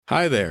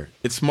Hi there,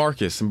 it's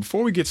Marcus, and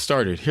before we get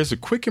started, here's a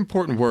quick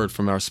important word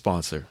from our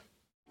sponsor.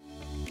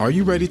 Are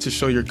you ready to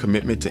show your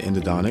commitment to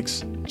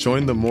endodontics?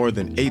 Join the more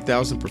than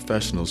 8,000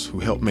 professionals who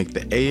help make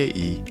the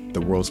AAE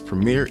the world's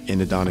premier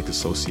endodontic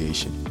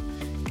association.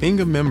 Being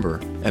a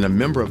member and a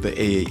member of the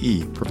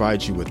AAE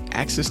provides you with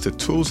access to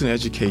tools and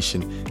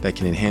education that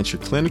can enhance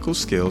your clinical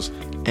skills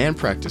and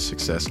practice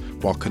success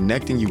while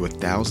connecting you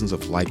with thousands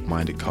of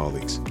like-minded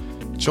colleagues.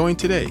 Join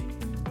today.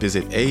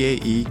 Visit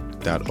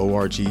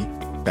aae.org/join.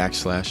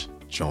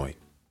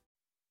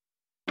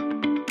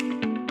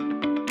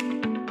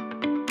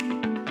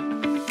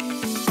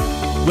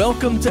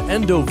 Welcome to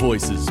Endo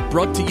Voices,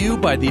 brought to you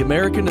by the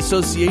American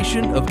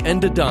Association of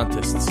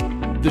Endodontists,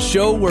 the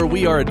show where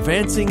we are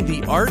advancing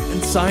the art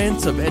and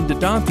science of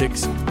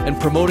endodontics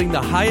and promoting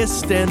the highest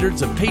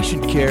standards of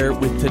patient care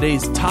with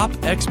today's top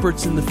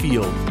experts in the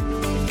field.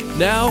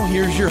 Now,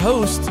 here's your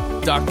host,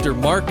 Dr.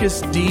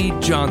 Marcus D.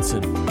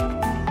 Johnson.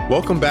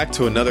 Welcome back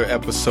to another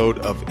episode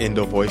of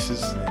Endo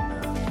Voices.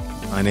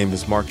 My name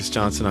is Marcus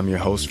Johnson. I'm your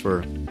host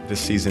for this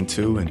season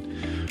 2,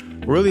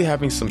 and we're really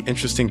having some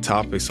interesting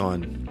topics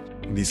on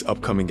these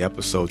upcoming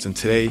episodes. And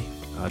today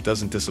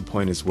doesn't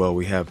disappoint as well.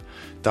 We have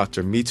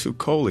Dr. Meetu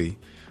Kohli,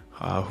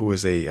 who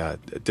is a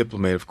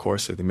diplomat, of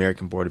course, at the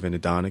American Board of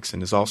Endodontics,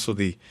 and is also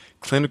the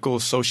Clinical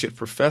Associate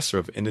Professor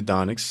of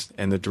Endodontics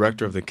and the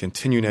Director of the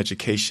Continuing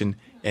Education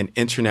and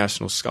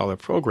International Scholar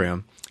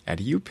Program at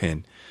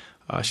UPenn.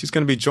 She's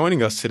going to be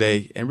joining us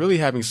today and really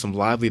having some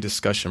lively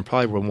discussion,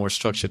 probably a little more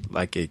structured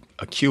like a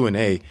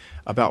Q&A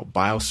about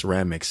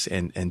bioceramics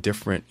and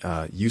different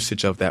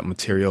usage of that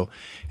material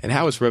and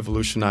how it's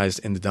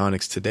revolutionized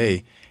endodontics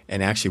today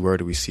and actually where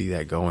do we see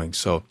that going.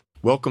 So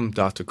welcome,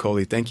 Dr.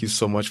 Kohli. Thank you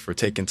so much for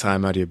taking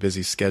time out of your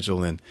busy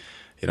schedule. And,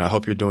 I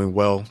hope you're doing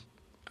well,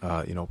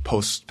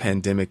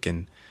 post-pandemic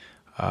and,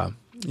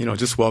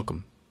 just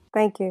welcome.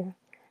 Thank you.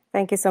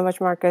 Thank you so much,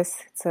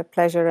 Marcus. It's a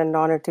pleasure and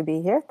honor to be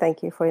here.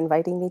 Thank you for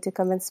inviting me to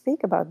come and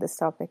speak about this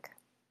topic.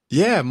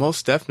 Yeah,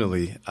 most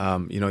definitely.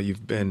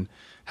 You've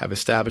have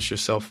established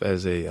yourself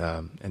as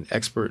an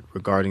expert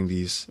regarding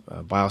these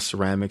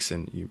bioceramics,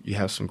 and you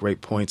have some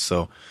great points.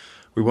 So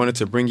we wanted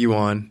to bring you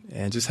on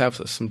and just have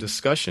some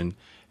discussion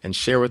and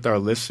share with our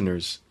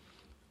listeners,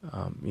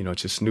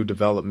 just new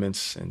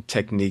developments and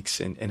techniques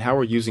and how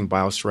we're using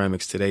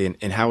bioceramics today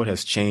and how it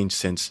has changed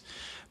since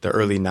the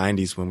early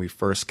 90s when we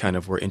first kind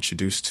of were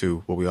introduced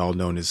to what we all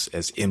know as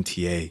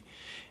MTA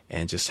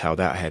and just how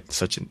that had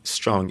such a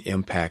strong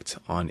impact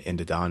on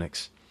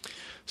endodontics.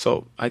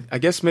 So I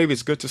guess maybe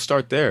it's good to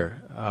start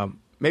there.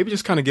 Maybe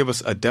just kind of give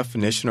us a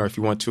definition, or if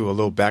you want to, a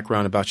little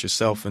background about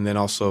yourself, and then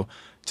also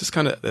just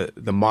kind of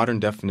the modern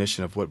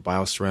definition of what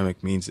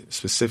bioceramic means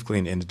specifically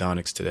in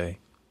endodontics today.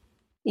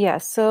 Yeah,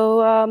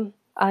 so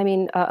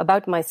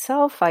about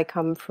myself, I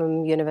come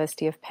from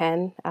University of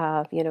Penn.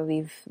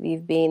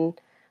 We've been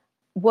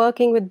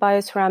working with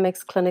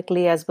bioceramics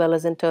clinically as well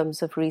as in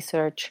terms of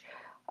research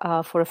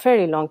for a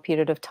fairly long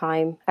period of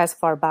time, as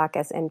far back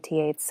as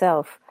MTA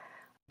itself.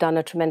 Done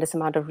a tremendous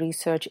amount of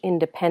research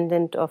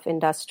independent of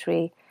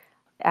industry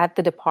at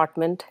the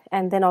department,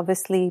 and then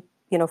obviously,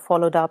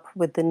 followed up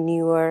with the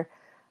newer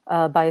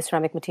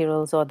bioceramic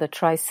materials, or the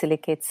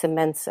trisilicate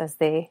cements as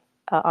they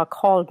are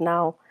called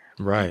now,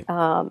 right?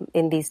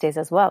 In these days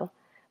as well.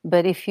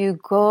 But if you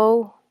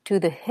go to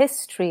the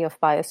history of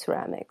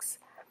bioceramics,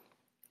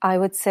 I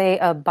would say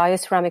a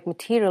bioceramic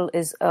material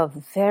is a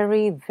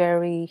very,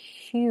 very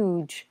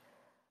huge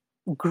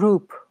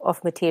group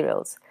of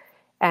materials.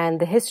 And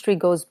the history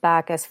goes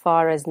back as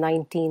far as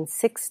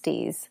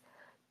 1960s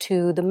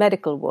to the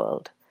medical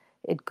world.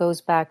 It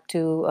goes back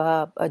to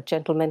a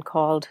gentleman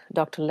called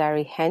Dr.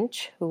 Larry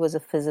Hench, who was a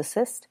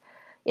physicist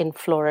in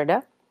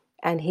Florida.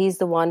 And he's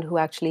the one who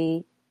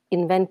actually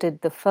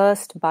invented the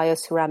first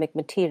bioceramic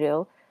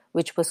material,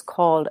 which was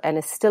called and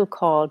is still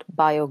called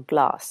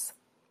bioglass.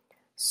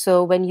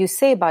 So when you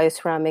say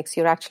bioceramics,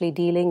 you're actually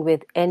dealing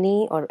with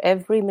any or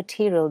every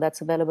material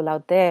that's available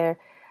out there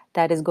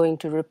that is going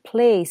to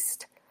replace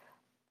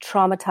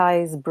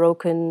traumatized,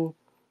 broken,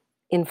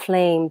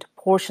 inflamed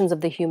portions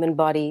of the human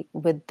body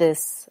with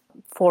this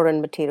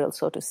foreign material,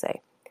 so to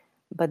say.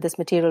 But this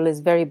material is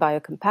very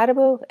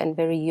biocompatible and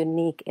very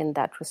unique in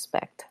that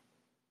respect.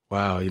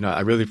 Wow.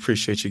 I really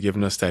appreciate you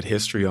giving us that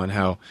history on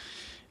how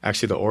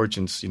actually the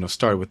origins,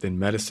 started within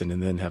medicine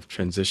and then have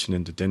transitioned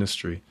into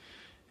dentistry.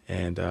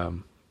 And,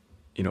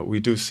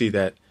 we do see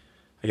that,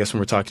 I guess, when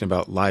we're talking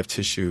about live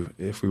tissue,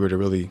 if we were to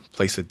really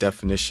place a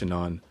definition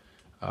on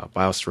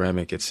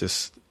bioceramic, it's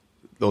just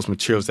those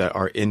materials that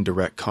are in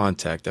direct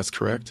contact. That's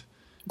correct?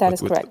 That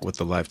is correct. With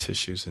the live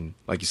tissues. And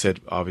like you said,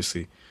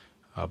 obviously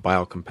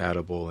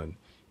biocompatible and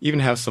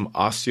even have some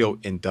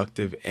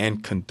osteoinductive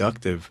and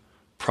conductive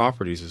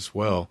properties as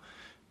well.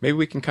 Maybe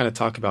we can kind of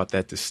talk about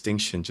that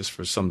distinction just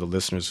for some of the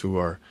listeners who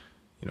are,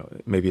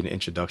 maybe an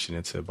introduction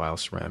into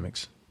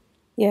bioceramics.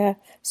 Yeah.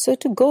 So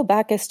to go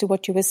back as to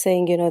what you were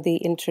saying, the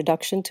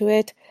introduction to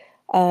it,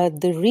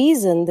 the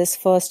reason this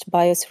first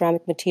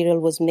bioceramic material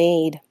was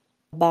made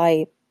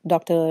by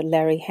Dr.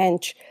 Larry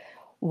Hench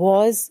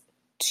was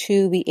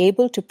to be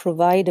able to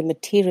provide a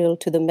material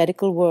to the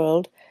medical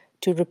world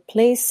to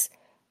replace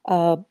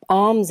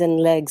arms and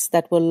legs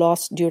that were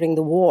lost during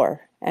the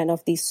war and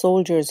of these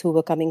soldiers who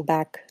were coming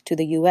back to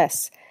the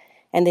US.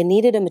 And they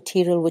needed a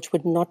material which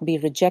would not be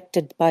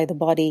rejected by the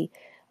body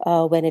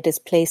when it is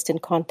placed in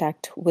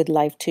contact with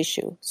live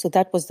tissue. So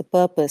that was the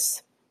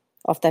purpose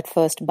of that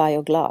first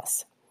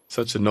bioglass.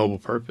 Such a noble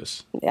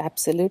purpose.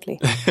 Absolutely.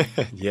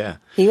 Yeah.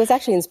 He was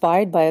actually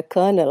inspired by a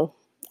colonel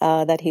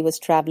that he was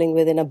traveling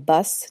with in a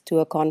bus to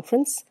a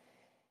conference.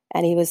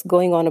 And he was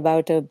going on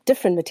about a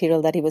different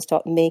material that he was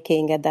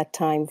making at that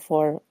time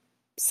for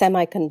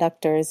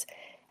semiconductors.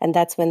 And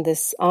that's when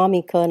this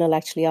army colonel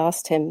actually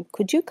asked him,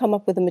 could you come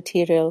up with a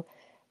material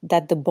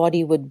that the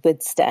body would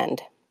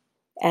withstand?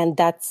 And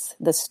that's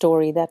the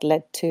story that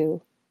led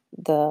to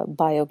the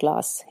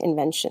bioglass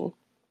invention.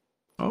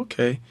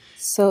 Okay.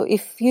 So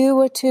if you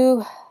were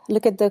to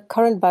look at the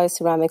current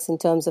bioceramics in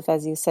terms of,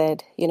 as you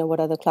said, what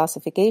are the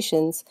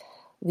classifications,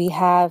 we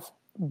have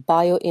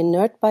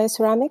bio-inert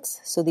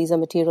bioceramics. So these are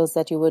materials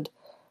that you would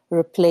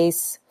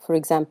replace, for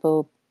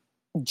example,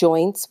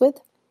 joints with,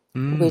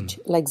 which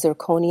like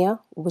zirconia,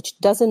 which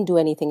doesn't do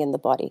anything in the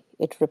body.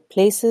 It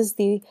replaces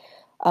the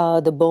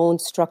bone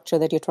structure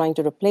that you're trying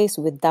to replace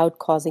without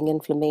causing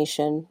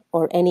inflammation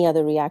or any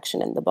other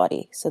reaction in the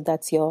body. So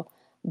that's your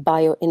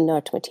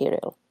bio-inert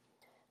material.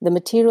 The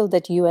material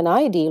that you and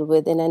I deal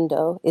with in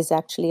endo is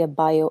actually a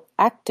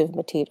bioactive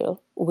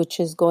material, which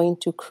is going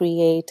to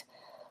create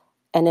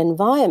an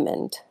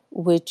environment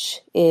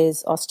which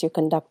is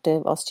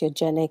osteoconductive,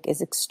 osteogenic,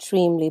 is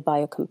extremely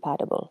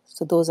biocompatible.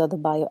 So those are the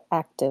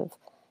bioactive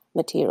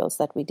materials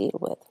that we deal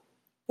with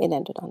in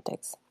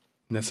endodontics.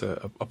 And that's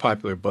a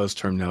popular buzz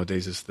term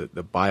nowadays, is the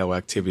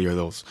bioactivity, or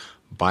those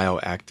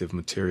bioactive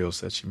materials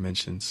that you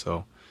mentioned.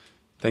 So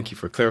thank you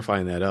for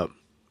clarifying that up.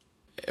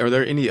 Are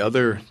there any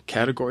other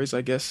categories,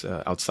 I guess,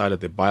 outside of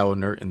the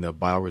bio-inert and the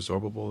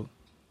bioresorbable?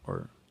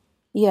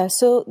 Yeah,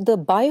 so the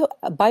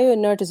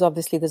bio-inert is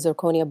obviously the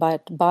zirconia,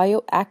 but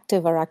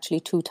bioactive are actually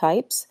two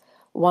types.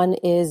 One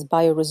is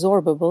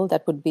bioresorbable,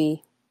 that would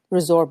be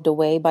resorbed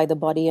away by the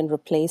body and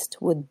replaced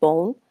with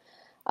bone.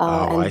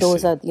 And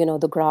those are,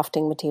 the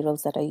grafting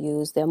materials that are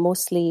used. They're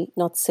mostly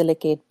not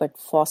silicate, but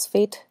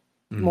phosphate,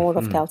 more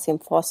of calcium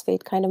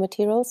phosphate kind of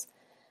materials.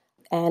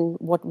 And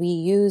what we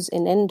use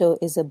in endo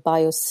is a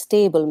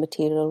biostable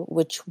material,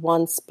 which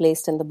once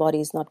placed in the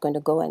body is not going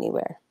to go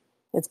anywhere.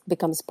 It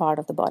becomes part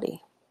of the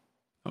body.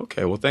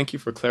 Okay, well, thank you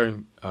for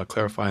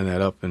clarifying that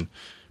up and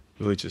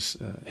really just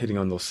hitting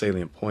on those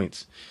salient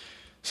points.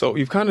 So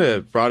you've kind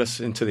of brought us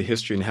into the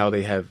history and how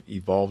they have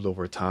evolved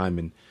over time.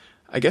 And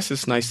I guess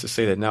it's nice to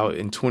say that now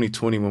in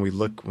 2020,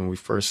 when we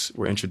first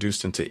were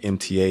introduced into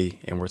MTA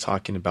and we're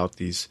talking about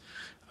these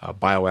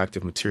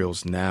bioactive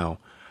materials now,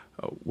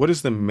 what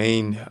is the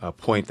main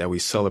point that we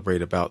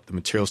celebrate about the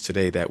materials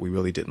today that we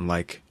really didn't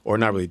like, or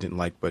not really didn't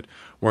like, but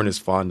weren't as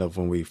fond of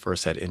when we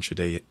first had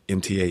MTA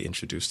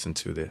introduced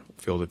into the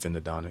field of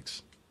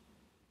endodontics?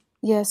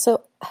 Yeah,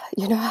 so,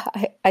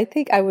 I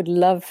think I would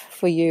love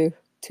for you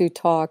to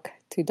talk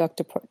to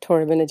Dr.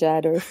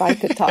 Toramanijad, or if I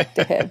could talk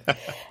to him,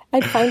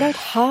 I'd find out,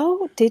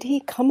 how did he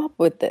come up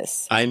with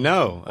this? I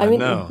know.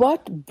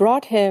 What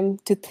brought him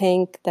to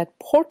think that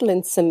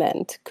Portland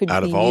cement could be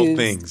used? Out of all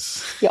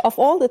things. Yeah, of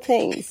all the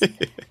things.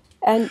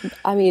 And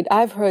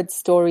I've heard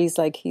stories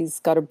like he's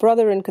got a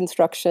brother in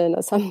construction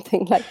or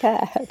something like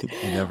that.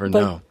 You never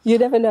know. You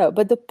never know.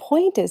 But the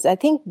point is, I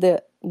think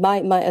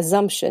my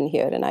assumption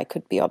here, and I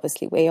could be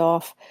obviously way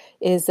off,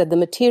 is that the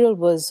material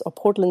or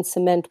Portland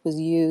cement was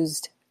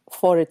used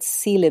for its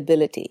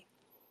sealability.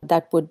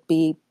 That would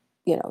be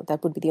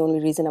the only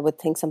reason I would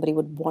think somebody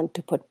would want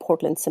to put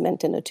Portland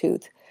cement in a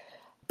tooth.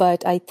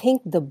 But I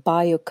think the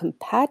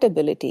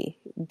biocompatibility,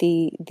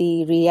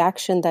 the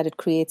reaction that it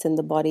creates in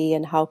the body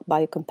and how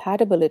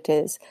biocompatible it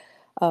is,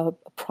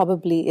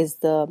 probably is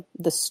the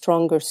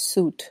stronger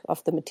suit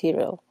of the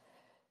material.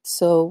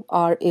 So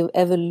our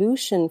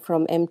evolution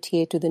from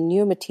MTA to the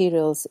new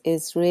materials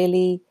is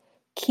really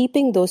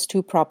keeping those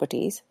two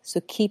properties,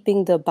 so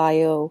keeping the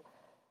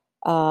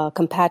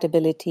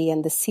compatibility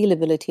and the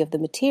sealability of the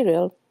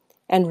material,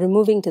 and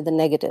removing to the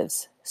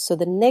negatives. So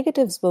the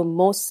negatives were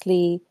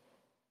mostly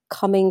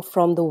coming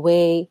from the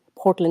way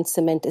Portland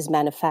cement is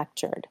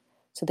manufactured.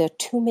 So there are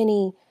too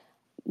many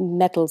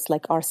metals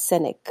like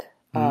arsenic,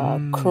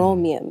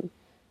 chromium.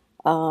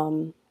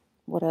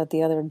 What are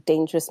the other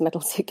dangerous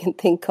metals you can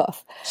think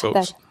of? So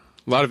a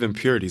lot of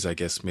impurities, I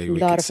guess, maybe we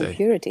could say. A lot of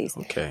impurities.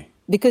 Okay.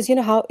 Because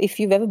if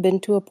you've ever been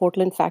to a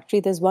Portland factory,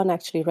 there's one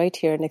actually right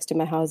here next to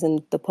my house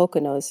in the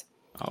Poconos.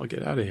 I'll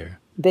get out of here.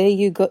 There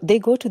you go. They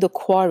go to the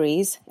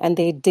quarries and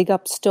they dig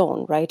up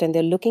stone, right? And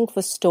they're looking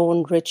for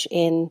stone rich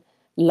in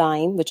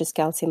lime, which is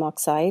calcium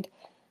oxide,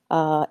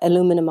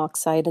 aluminum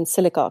oxide, and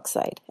silica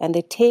oxide. And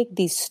they take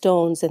these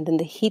stones and then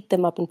they heat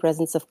them up in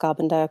presence of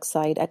carbon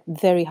dioxide at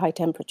very high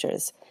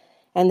temperatures.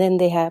 And then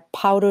they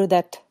powder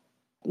that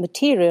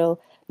material,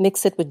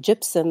 mix it with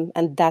gypsum,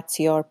 and that's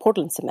your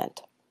Portland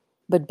cement.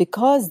 But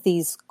because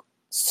these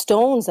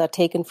stones are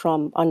taken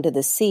from under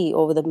the sea,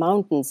 over the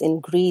mountains, in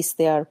Greece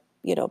they are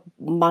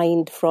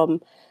mined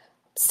from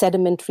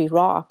sedimentary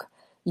rock,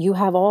 you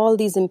have all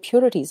these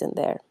impurities in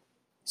there.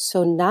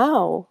 So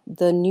now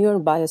the newer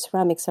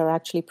bioceramics are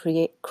actually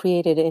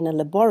created in a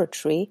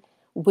laboratory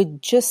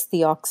with just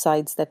the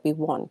oxides that we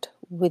want,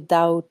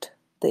 without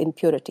the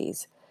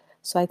impurities.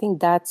 So I think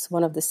that's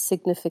one of the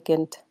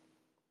significant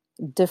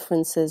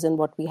differences in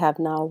what we have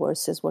now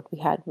versus what we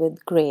had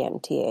with gray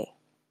MTA.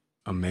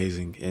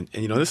 Amazing. And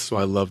this is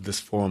why I love this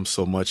forum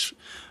so much,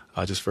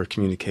 just for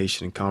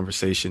communication and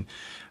conversation.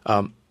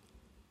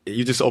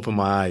 You just opened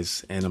my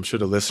eyes, and I'm sure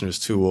the listeners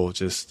too will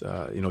just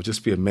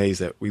be amazed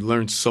that we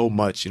learn so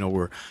much.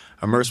 We're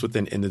immersed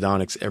within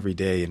endodontics every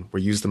day, and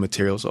we use the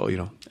materials.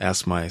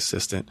 Ask my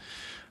assistant,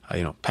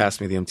 pass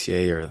me the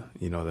MTA or,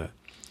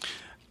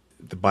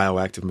 the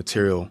bioactive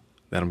material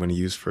that I'm going to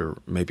use for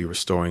maybe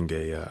restoring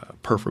a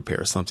perf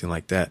repair or something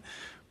like that.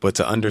 But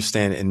to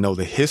understand and know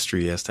the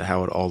history as to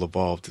how it all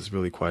evolved is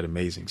really quite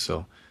amazing.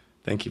 So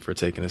thank you for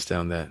taking us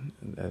down that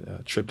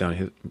trip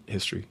down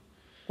history.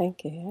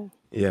 Thank you.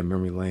 Yeah,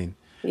 memory lane.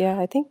 Yeah,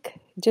 I think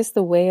just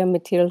the way a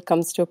material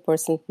comes to a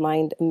person's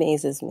mind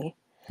amazes me.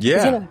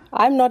 Yeah.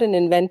 I'm not an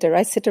inventor.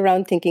 I sit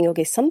around thinking,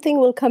 okay, something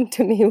will come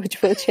to me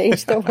which will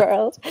change the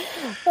world.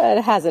 But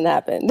it hasn't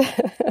happened.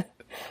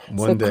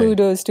 One day.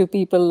 Kudos to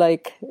people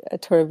like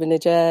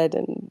Turbinajed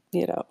and,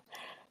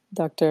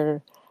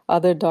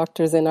 other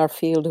doctors in our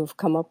field who've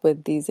come up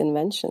with these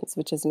inventions,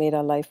 which has made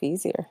our life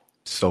easier.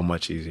 So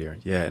much easier.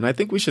 Yeah. And I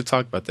think we should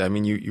talk about that. I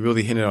mean, you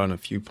really hinted on a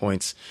few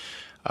points.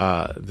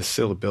 The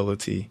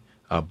sealability,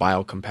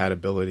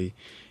 biocompatibility,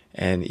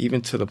 and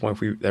even to the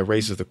point that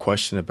raises the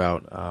question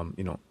about,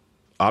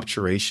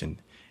 obturation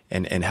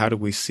and how do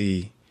we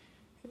see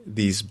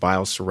these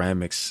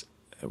bioceramics?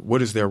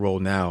 What is their role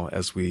now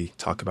as we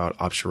talk about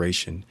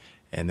obturation?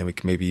 And then we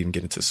can maybe even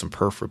get into some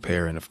perf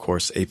repair and, of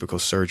course, apical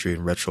surgery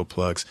and retro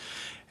plugs,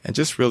 and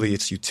just really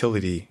its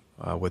utility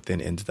within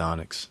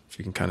endodontics. If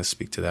you can kind of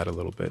speak to that a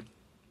little bit.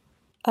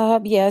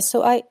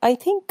 So I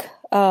think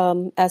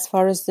as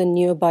far as the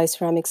newer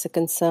bioceramics are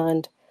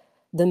concerned,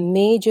 the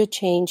major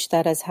change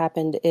that has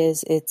happened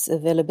is its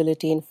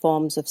availability in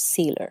forms of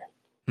sealer.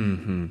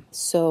 Mm-hmm.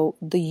 So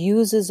the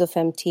uses of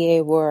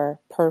MTA were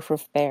perf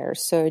repair,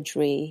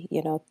 surgery,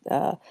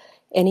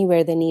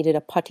 anywhere they needed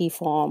a putty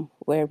form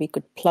where we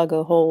could plug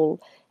a hole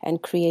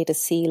and create a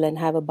seal and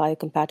have a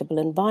biocompatible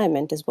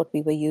environment is what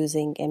we were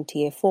using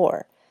MTA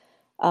for.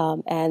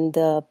 And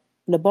the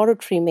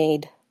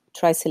laboratory-made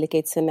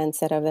trisilicate cements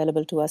that are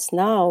available to us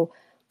now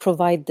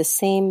provide the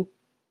same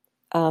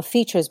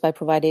features by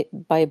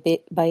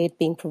it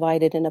being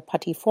provided in a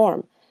putty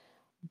form.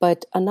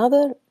 But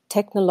another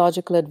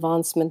technological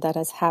advancement that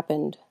has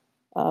happened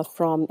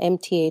from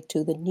MTA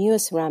to the newer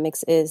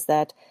ceramics is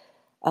that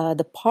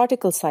the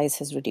particle size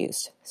has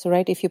reduced. So,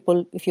 right, if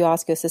you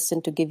ask your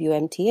assistant to give you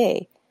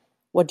MTA,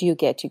 what do you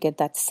get? You get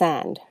that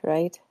sand,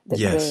 right? The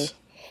yes. gray.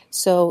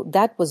 So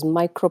that was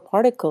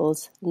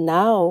microparticles.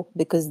 Now,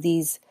 because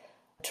these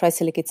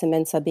trisilicate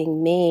cements are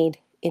being made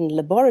in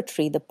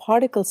laboratory, the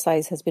particle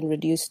size has been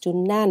reduced to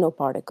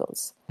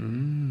nanoparticles.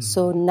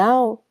 So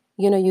now,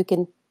 you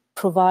can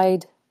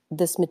provide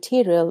this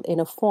material in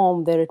a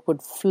form where it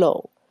would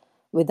flow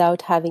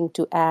without having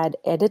to add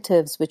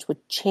additives which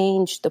would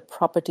change the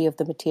property of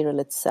the material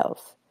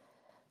itself.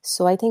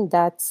 So I think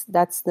that's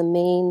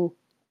the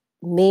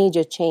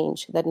major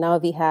change, that now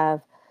we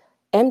have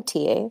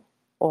MTA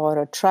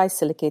or a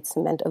trisilicate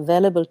cement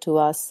available to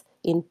us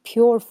in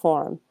pure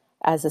form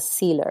as a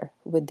sealer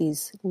with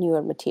these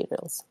newer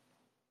materials.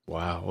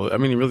 Wow. Well, I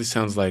mean, it really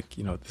sounds like,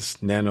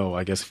 this nano,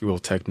 I guess if you will,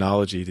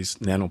 technology, these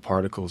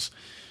nanoparticles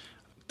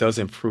does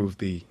improve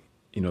the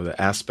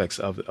aspects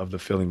of the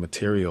filling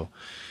material.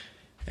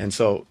 And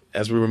so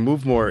as we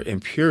remove more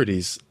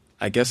impurities,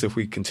 I guess if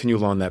we continue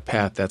along that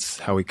path, that's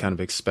how we kind of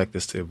expect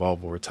this to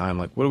evolve over time.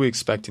 Like, what are we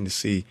expecting to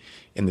see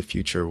in the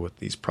future with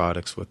these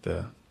products, with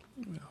the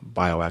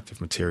bioactive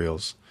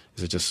materials?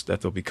 Is it just that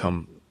they'll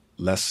become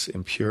less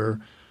impure,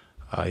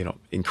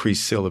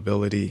 increased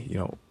sealability?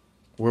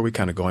 Where are we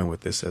kind of going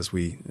with this as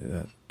we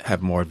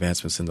have more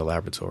advancements in the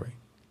laboratory?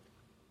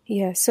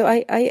 Yeah, so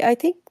I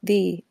think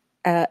the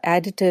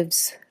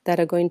additives that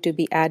are going to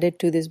be added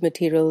to these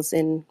materials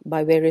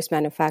by various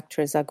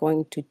manufacturers are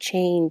going to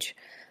change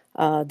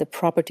the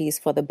properties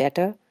for the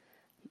better.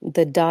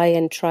 The di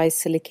and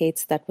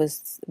trisilicates, that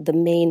was the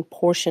main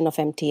portion of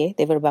MTA.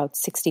 They were about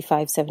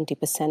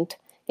 65-70%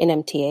 in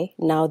MTA.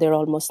 Now they're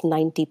almost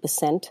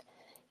 90%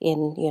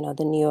 in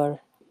the newer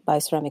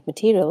bioceramic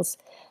materials.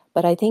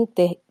 But I think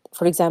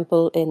for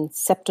example, in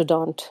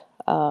Septodont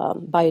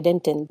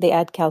Biodentin, they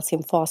add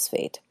calcium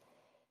phosphate.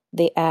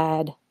 They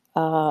add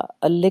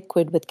a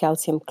liquid with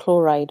calcium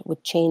chloride,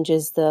 which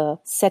changes the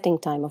setting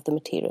time of the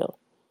material.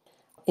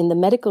 In the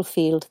medical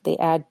field, they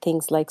add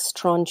things like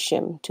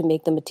strontium to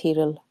make the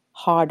material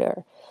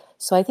harder.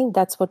 So I think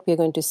that's what we're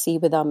going to see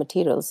with our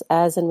materials.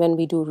 As and when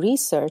we do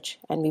research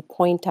and we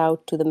point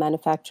out to the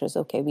manufacturers,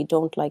 okay, we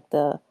don't like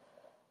the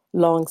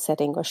long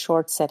setting or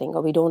short setting,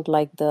 or we don't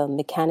like the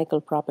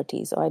mechanical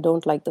properties, or I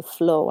don't like the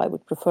flow, I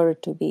would prefer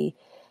it to be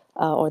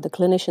or the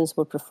clinicians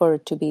would prefer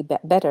it to be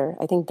better,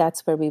 I think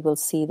that's where we will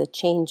see the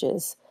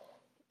changes.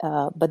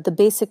 But the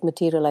basic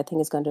material, I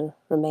think, is going to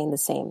remain the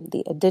same.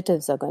 The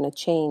additives are going to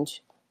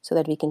change so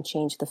that we can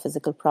change the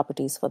physical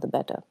properties for the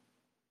better.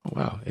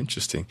 Wow,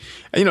 interesting.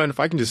 And if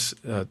I can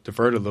just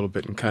divert a little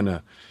bit and kind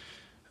of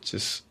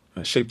just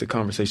shape the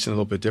conversation a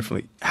little bit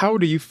differently, how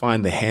do you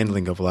find the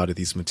handling of a lot of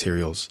these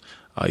materials?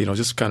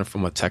 Just kind of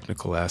from a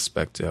technical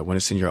aspect, when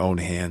it's in your own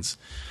hands.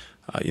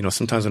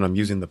 Sometimes when I'm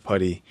using the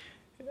putty,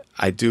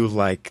 I do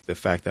like the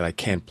fact that I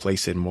can't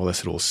place it, and more or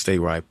less it will stay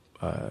where I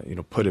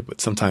put it,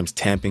 but sometimes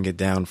tamping it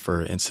down,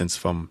 for instance,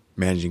 from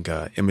managing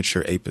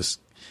immature apis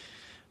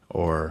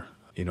or,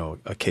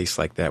 a case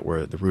like that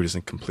where the root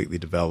isn't completely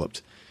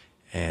developed,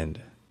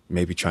 and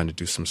maybe trying to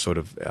do some sort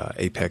of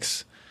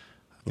apex,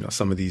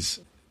 some of these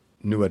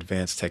new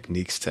advanced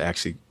techniques to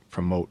actually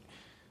promote,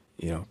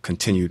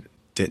 continued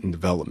dentin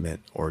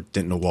development or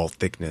dentinal wall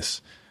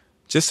thickness.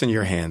 Just in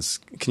your hands,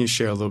 can you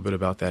share a little bit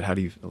about that? How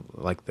do you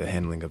like the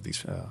handling of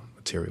these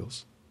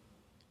materials?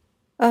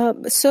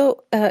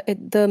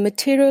 The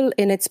material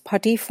in its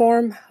putty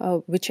form,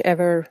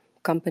 whichever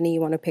company you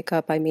want to pick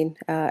up,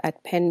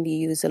 at Penn we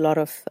use a lot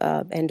of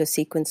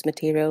endosequence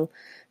material.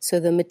 So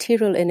the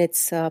material in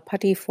its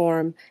putty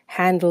form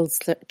handles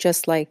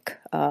just like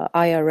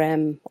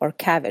IRM or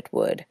Cavit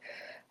would.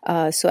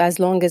 So as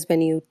long as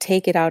when you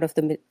take it out of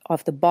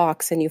the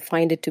box and you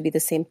find it to be the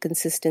same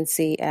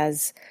consistency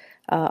as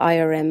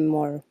IRM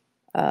or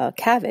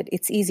Cavit,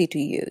 it's easy to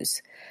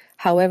use.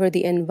 However,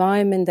 the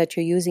environment that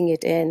you're using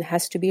it in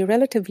has to be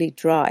relatively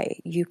dry.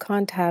 You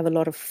can't have a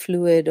lot of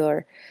fluid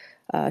or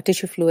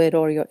tissue fluid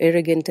or your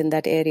irrigant in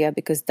that area,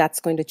 because that's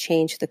going to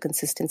change the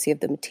consistency of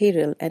the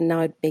material, and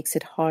now it makes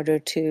it harder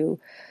to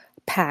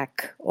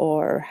pack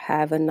or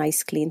have a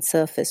nice clean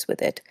surface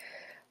with it.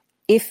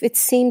 If it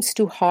seems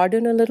to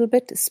harden a little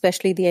bit,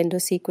 especially the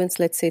endosequence,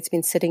 let's say it's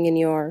been sitting in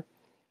your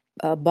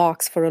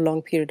box for a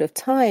long period of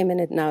time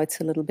and now it's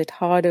a little bit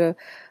harder,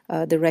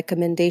 the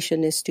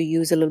recommendation is to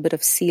use a little bit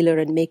of sealer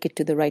and make it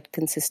to the right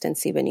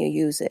consistency when you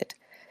use it.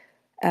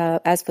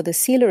 As for the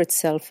sealer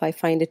itself, I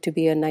find it to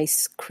be a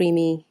nice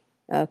creamy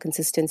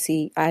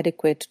consistency,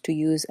 adequate to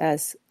use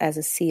as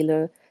a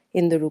sealer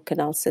in the root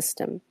canal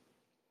system.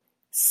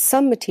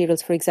 Some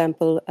materials, for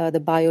example, the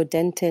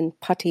Biodentin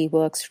putty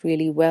works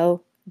really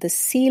well. The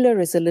sealer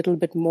is a little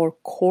bit more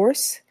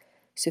coarse.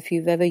 So if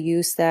you've ever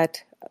used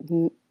that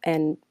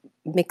and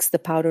mix the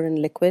powder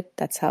in liquid,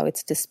 that's how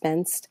it's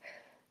dispensed.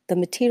 The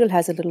material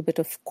has a little bit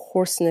of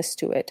coarseness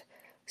to it.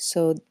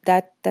 So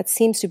that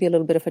seems to be a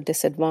little bit of a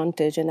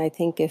disadvantage. And I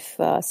think if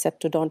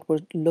Septodont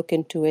would look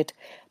into it,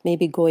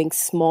 maybe going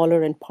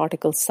smaller in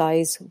particle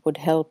size would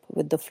help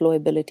with the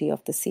flowability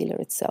of the sealer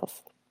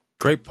itself.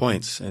 Great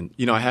points. And,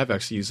 I have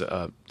actually used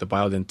the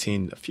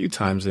Biodentin a few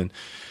times, and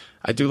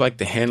I do like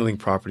the handling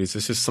properties.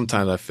 It's just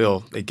sometimes I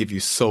feel they give you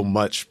so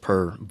much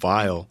per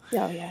vial.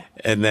 Oh, yeah.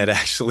 And that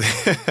actually,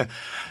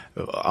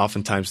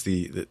 oftentimes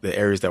the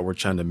areas that we're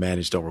trying to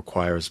manage don't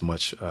require as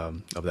much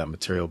of that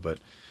material. But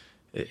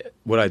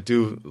what I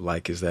do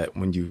like is that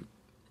when you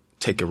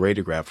take a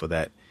radiograph of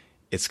that,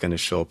 it's going to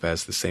show up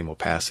as the same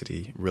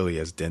opacity, really,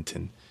 as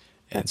dentin.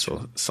 And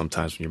so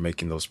sometimes when you're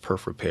making those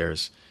perf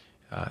repairs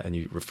and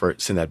you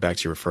send that back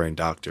to your referring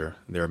doctor,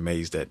 they're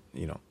amazed at,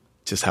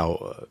 just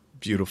how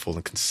beautiful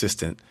and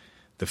consistent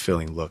the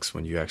filling looks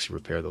when you actually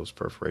repair those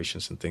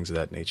perforations and things of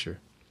that nature.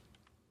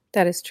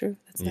 That is true.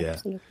 That's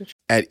absolutely true.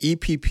 At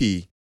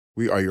EPP,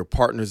 we are your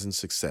partners in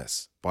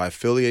success. By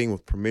affiliating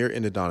with premier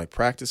endodontic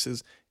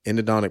practices,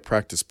 Endodontic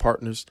Practice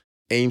Partners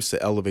aims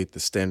to elevate the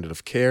standard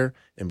of care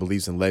and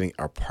believes in letting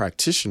our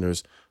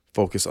practitioners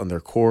focus on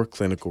their core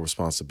clinical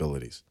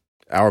responsibilities.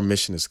 Our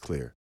mission is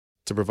clear: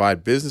 to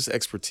provide business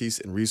expertise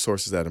and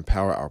resources that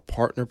empower our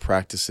partner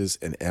practices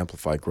and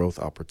amplify growth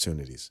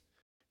opportunities.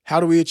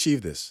 How do we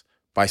achieve this?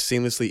 By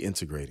seamlessly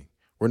integrating.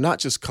 We're not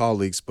just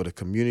colleagues, but a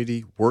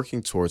community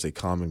working towards a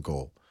common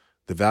goal.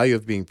 The value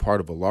of being part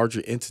of a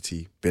larger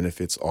entity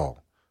benefits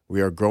all. We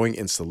are growing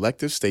in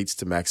selective states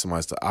to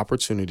maximize the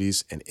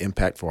opportunities and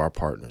impact for our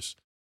partners.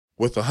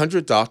 With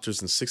 100 doctors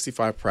and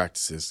 65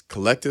 practices,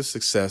 collective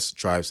success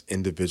drives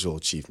individual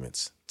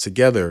achievements.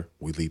 Together,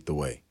 we lead the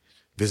way.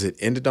 Visit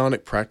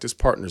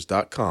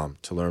endodonticpracticepartners.com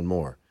to learn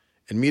more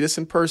and meet us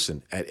in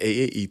person at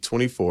AAE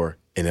 24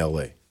 in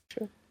LA.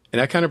 Sure.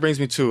 And that kind of brings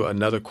me to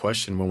another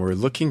question. When we're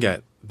looking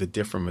at the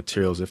different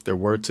materials, if there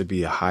were to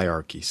be a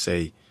hierarchy,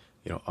 say,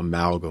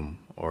 amalgam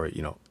or,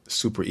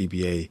 super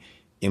EBA,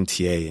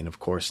 MTA, and of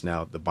course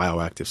now the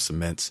bioactive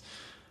cements,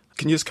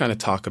 can you just kind of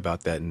talk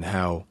about that and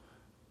how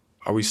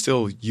are we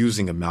still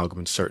using amalgam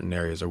in certain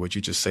areas, or would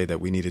you just say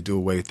that we need to do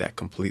away with that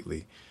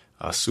completely?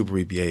 Super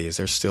EBA, is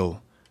there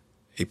still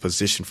a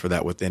position for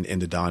that within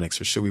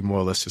endodontics, or should we more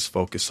or less just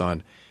focus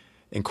on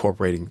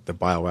incorporating the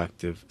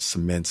bioactive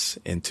cements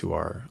into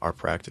our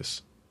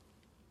practice?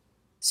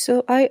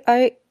 So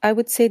I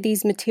would say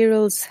these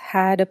materials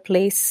had a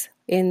place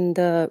in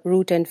the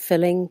root and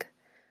filling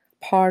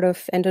part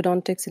of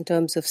endodontics in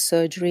terms of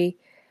surgery.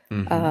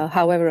 Mm-hmm.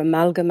 However,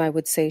 amalgam, I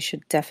would say,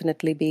 should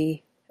definitely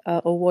be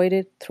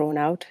avoided, thrown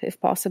out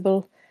if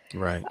possible.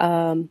 Right.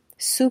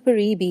 Super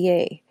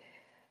EBA,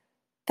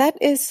 that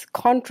is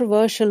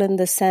controversial in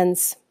the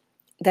sense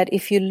that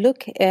if you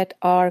look at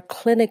our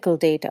clinical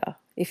data,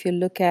 if you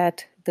look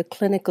at the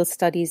clinical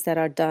studies that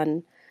are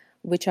done,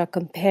 which are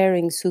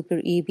comparing super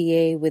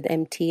EBA with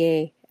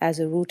MTA as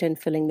a root and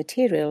filling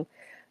material,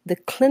 the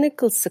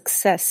clinical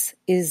success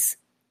is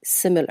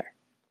similar.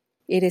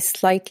 It is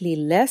slightly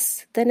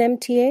less than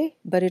MTA,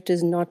 but it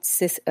is not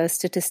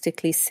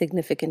statistically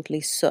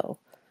significantly so.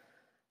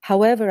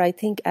 However, I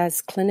think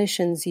as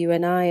clinicians, you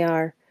and I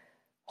are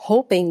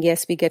hoping,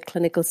 yes, we get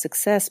clinical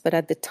success, but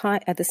at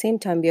the same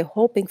time, we are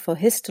hoping for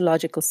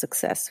histological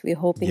success. We're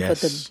hoping for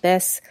the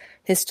best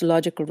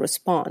histological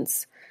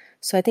response.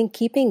 So I think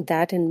keeping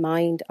that in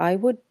mind, I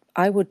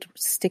would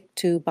stick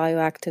to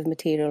bioactive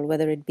material,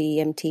 whether it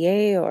be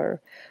MTA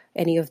or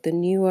any of the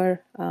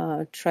newer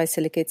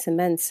trisilicate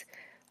cements,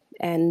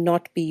 and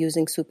not be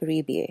using super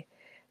EBA.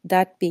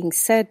 That being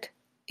said,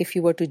 if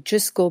you were to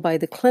just go by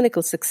the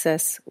clinical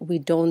success, we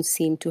don't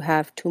seem to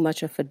have too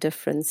much of a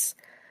difference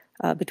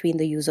between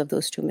the use of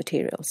those two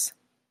materials.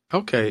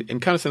 Okay,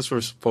 and kind of since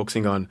we're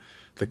focusing on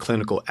the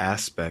clinical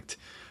aspect,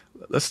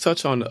 let's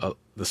touch on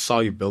the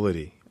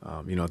solubility.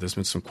 There's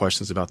been some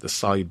questions about the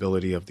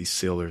solubility of these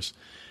sealers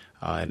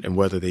and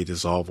whether they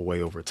dissolve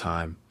away over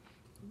time.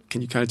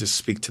 Can you kind of just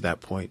speak to that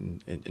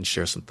point and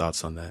share some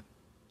thoughts on that?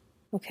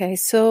 Okay,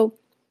 so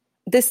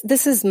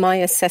this is my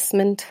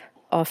assessment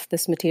of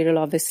this material.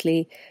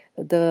 Obviously,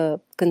 the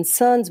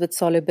concerns with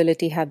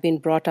solubility have been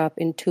brought up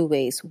in two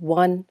ways.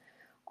 One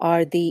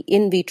are the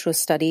in vitro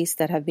studies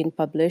that have been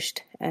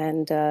published,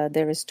 and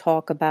there is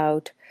talk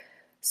about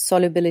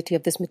solubility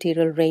of this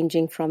material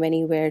ranging from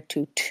anywhere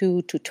to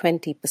 2 to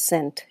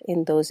 20%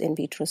 in those in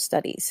vitro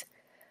studies.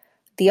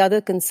 The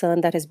other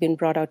concern that has been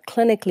brought out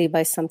clinically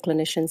by some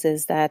clinicians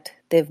is that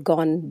they've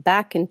gone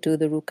back into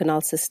the root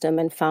canal system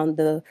and found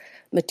the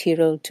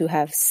material to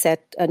have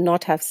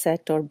not have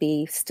set or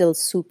be still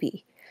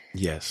soupy.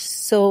 Yes.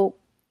 So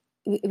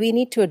we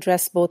need to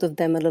address both of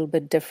them a little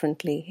bit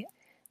differently.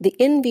 The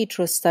in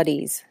vitro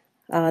studies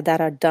that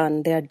are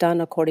done, they are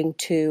done according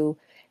to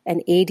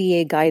an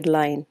ADA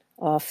guideline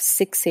of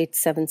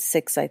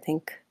 6876, I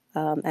think,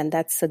 and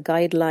that's a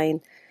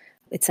guideline.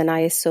 It's an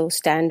ISO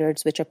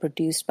standards which are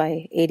produced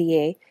by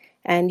ADA,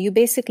 and you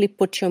basically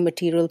put your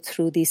material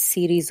through these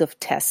series of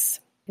tests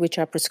which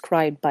are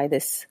prescribed by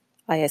this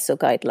ISO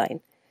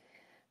guideline.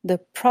 The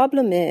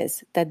problem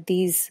is that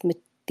these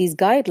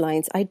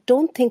guidelines, I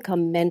don't think are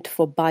meant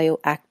for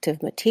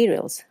bioactive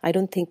materials. I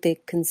don't think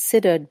they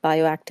considered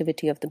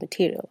bioactivity of the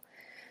material.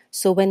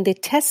 So when they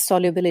test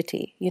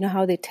solubility, you know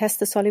how they test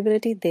the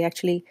solubility? They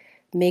actually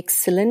make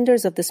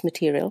cylinders of this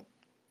material.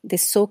 They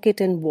soak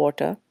it in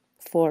water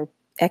for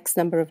X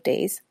number of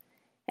days,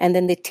 and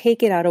then they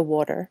take it out of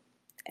water.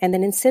 And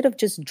then instead of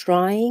just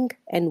drying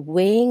and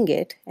weighing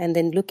it and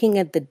then looking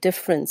at the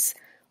difference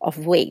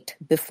of weight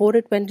before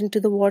it went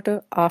into the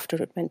water,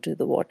 after it went into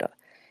the water,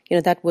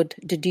 that would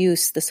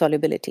deduce the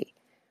solubility.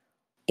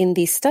 In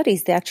these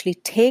studies, they actually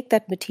take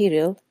that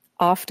material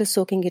after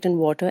soaking it in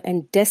water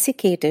and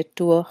desiccate it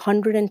to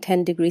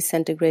 110 degrees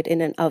centigrade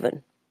in an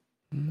oven.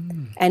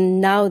 And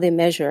now they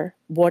measure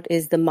what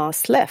is the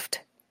mass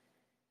left.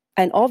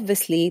 And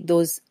obviously,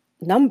 those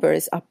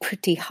numbers are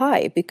pretty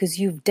high because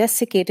you've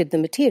desiccated the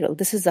material.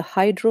 This is a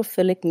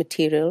hydrophilic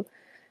material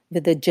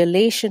with a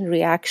gelation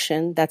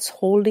reaction that's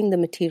holding the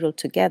material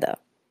together.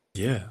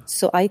 Yeah.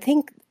 So I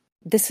think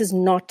this is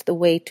not the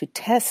way to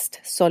test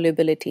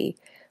solubility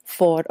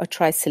for a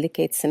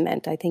trisilicate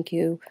cement. I think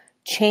you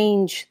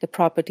change the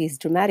properties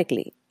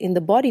dramatically. In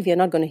the body, we are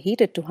not going to heat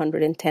it to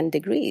 110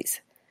 degrees.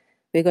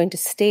 We're going to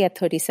stay at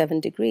 37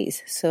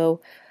 degrees.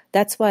 So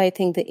that's why I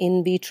think the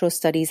in vitro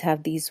studies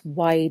have these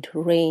wide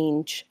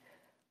range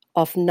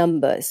of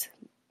numbers,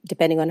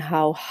 depending on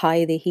how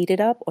high they heat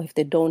it up or if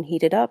they don't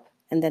heat it up,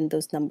 and then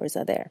those numbers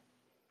are there.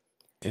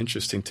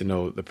 Interesting to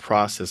know the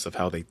process of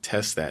how they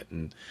test that.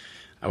 And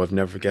I would have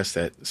never guessed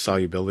that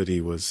solubility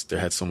there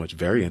had so much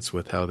variance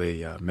with how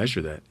they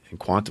measure that and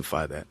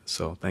quantify that.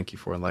 So thank you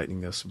for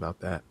enlightening us about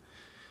that.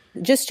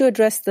 Just to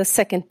address the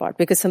second part,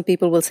 because some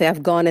people will say,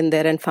 I've gone in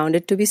there and found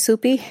it to be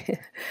soupy,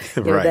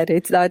 right. That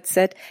it's not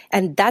set.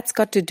 And that's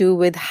got to do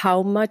with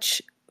how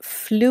much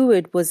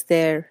fluid was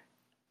there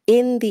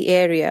in the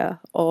area,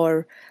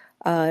 or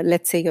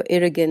let's say your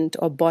irrigant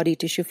or body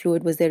tissue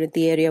fluid was there in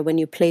the area when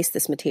you place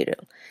this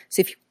material.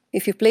 So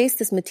if you place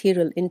this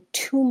material in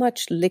too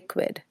much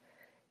liquid,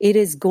 it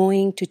is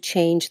going to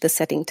change the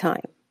setting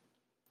time.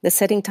 The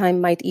setting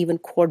time might even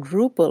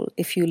quadruple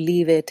if you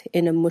leave it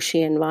in a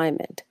mushy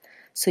environment.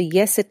 So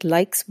yes, it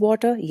likes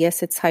water.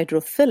 Yes, it's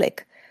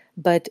hydrophilic,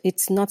 but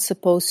it's not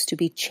supposed to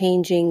be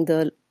changing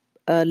the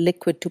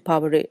liquid to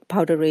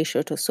powder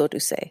ratio, so to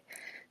say.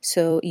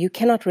 So you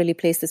cannot really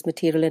place this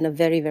material in a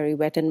very, very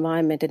wet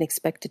environment and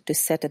expect it to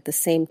set at the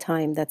same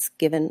time that's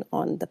given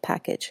on the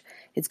package.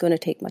 It's going to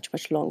take much,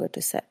 much longer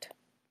to set.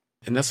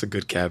 And that's a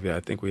good caveat. I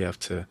think we have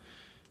to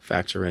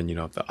factor in,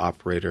 the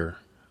operator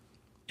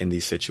in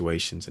these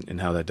situations and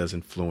how that does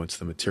influence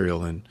the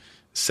material and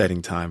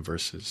setting time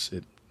versus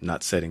it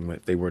not setting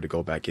if they were to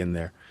go back in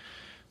there.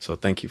 So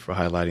thank you for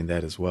highlighting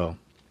that as well.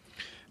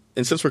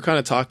 And since we're kind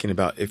of talking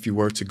about if you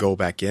were to go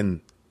back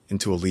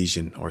into a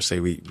lesion, or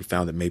say we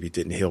found that maybe it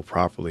didn't heal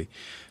properly,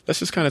 let's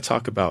just kind of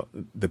talk about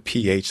the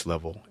pH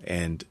level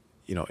and,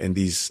 in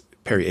these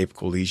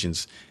periapical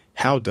lesions,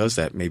 how does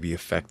that maybe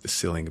affect the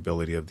sealing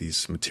ability of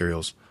these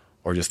materials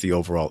or just the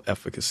overall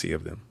efficacy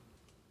of them?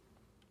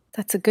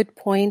 That's a good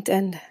point,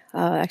 and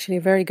actually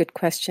a very good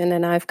question.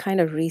 And I've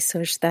kind of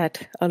researched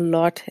that a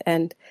lot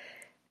and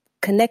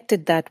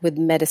connected that with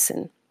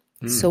medicine.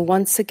 So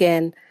once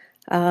again,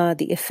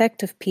 the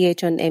effect of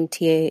pH on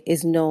MTA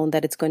is known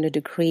that it's going to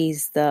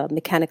decrease the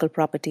mechanical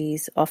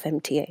properties of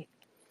MTA.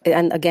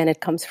 And again, it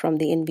comes from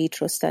the in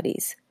vitro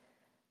studies.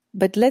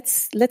 But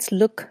let's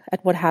look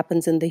at what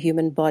happens in the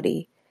human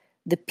body.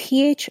 The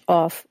pH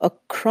of a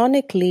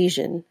chronic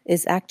lesion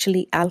is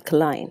actually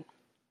alkaline.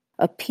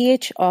 A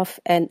pH of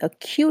an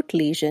acute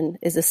lesion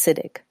is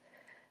acidic.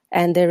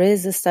 And there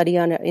is a study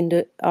on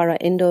our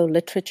Indo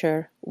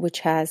literature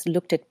which has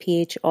looked at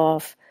pH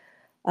of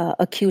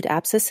acute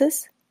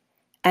abscesses,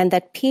 and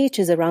that pH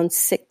is around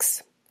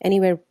 6,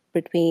 anywhere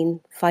between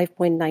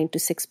 5.9 to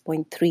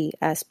 6.3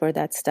 as per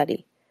that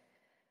study.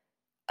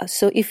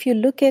 So if you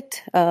look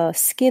at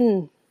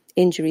skin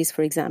injuries,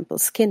 for example,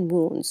 skin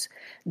wounds,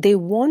 they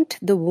want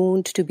the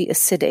wound to be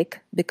acidic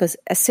because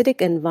acidic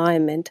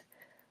environment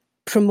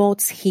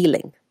promotes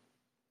healing.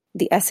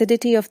 The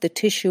acidity of the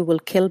tissue will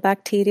kill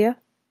bacteria,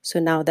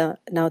 so now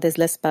there's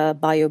less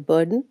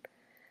bioburden.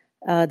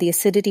 The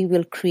acidity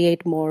will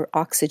create more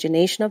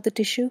oxygenation of the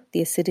tissue.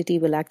 The acidity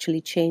will actually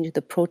change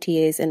the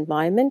protease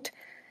environment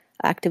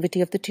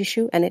activity of the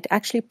tissue, and it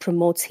actually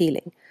promotes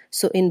healing.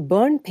 So in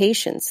burn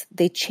patients,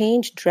 they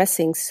change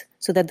dressings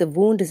so that the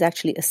wound is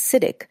actually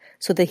acidic,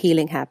 so the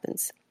healing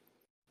happens.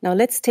 Now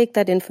let's take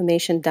that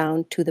information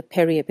down to the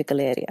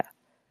periapical area.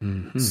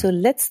 Mm-hmm. So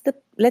let's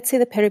say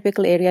the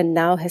periapical area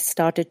now has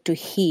started to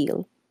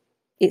heal,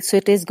 so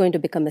it is going to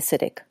become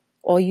acidic.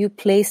 Or you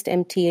placed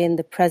MTA in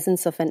the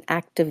presence of an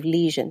active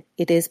lesion.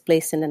 It is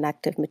placed in an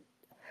active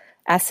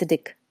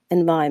acidic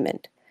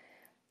environment.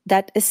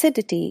 That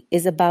acidity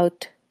is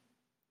about,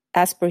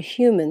 as per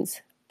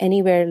humans,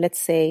 anywhere, let's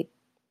say,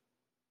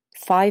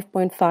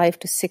 5.5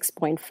 to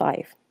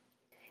 6.5.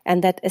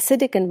 And that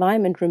acidic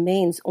environment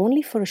remains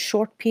only for a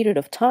short period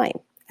of time.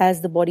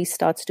 As the body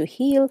starts to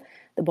heal,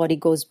 the body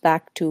goes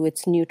back to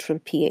its neutral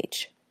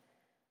pH.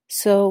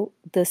 So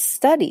the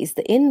studies,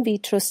 the in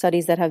vitro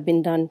studies that have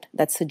been done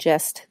that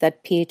suggest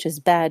that pH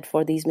is bad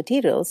for these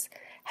materials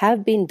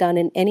have been done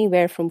in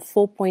anywhere from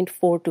 4.4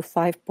 to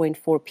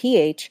 5.4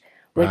 pH,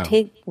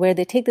 where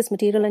they take this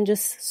material and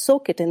just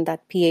soak it in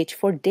that pH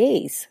for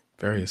days.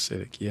 Very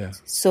acidic, yeah.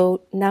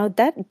 So now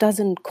that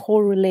doesn't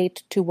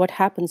correlate to what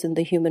happens in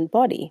the human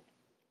body.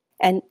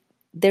 And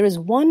there is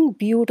one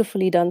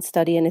beautifully done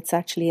study, and it's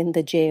actually in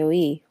the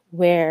JOE,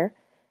 where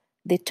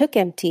they took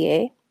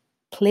MTA,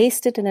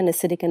 placed it in an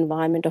acidic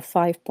environment of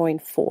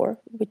 5.4,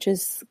 which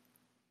is,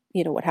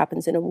 what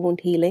happens in a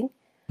wound healing,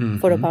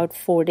 for about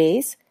 4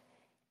 days,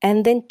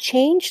 and then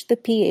changed the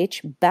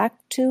pH back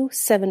to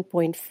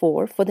 7.4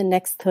 for the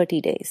next 30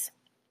 days.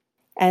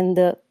 And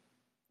the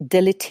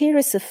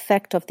deleterious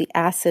effect of the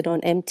acid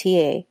on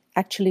MTA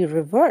actually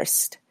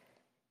reversed,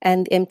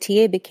 and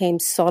MTA became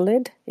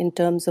solid in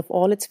terms of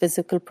all its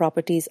physical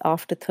properties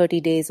after 30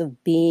 days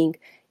of being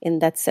in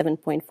that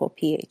 7.4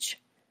 pH.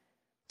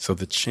 So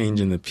the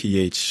change in the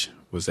pH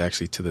was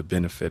actually to the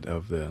benefit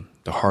of the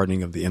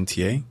hardening of the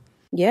MTA?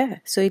 Yeah,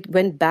 so it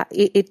went back.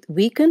 It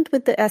weakened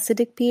with the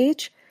acidic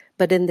pH,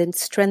 but then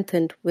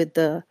strengthened with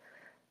the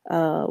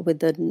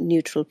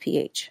neutral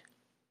pH.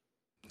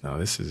 No,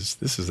 this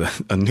is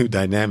a new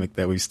dynamic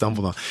that we've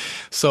stumbled on.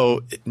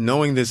 So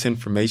knowing this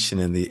information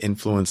and the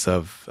influence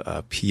of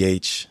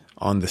pH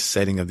on the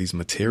setting of these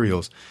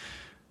materials,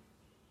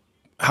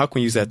 how can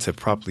we use that to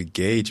properly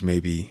gauge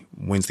maybe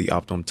when's the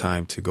optimum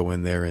time to go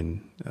in there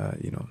and,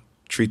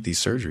 treat these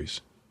surgeries?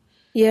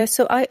 Yeah,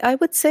 so I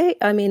would say,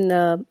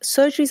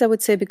 surgeries, I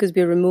would say, because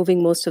we're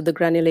removing most of the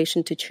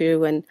granulation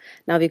tissue and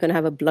now we're going to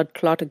have a blood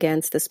clot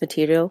against this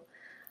material.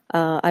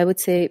 I would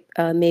say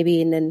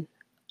maybe in an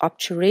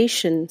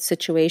obturation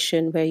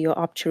situation where you're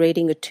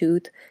obturating a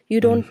tooth,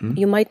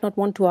 you might not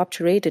want to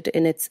obturate it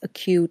in its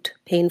acute,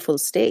 painful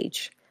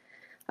stage.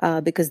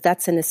 Because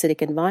that's an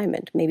acidic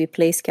environment. Maybe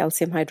place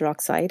calcium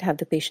hydroxide, have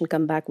the patient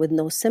come back with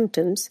no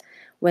symptoms.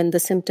 When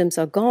the symptoms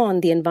are gone,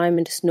 the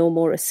environment is no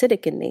more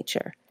acidic in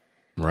nature.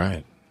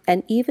 Right.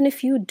 And even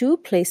if you do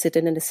place it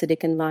in an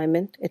acidic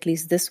environment, at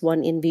least this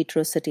one in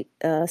vitro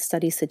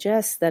study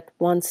suggests that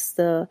once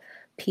the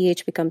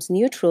pH becomes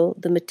neutral,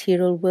 the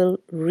material will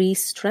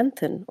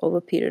re-strengthen over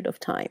a period of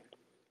time.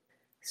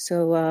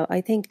 So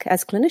I think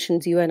as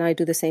clinicians, you and I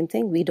do the same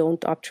thing. We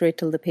don't obturate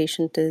till the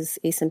patient is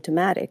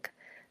asymptomatic.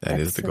 That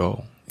is the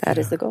goal. That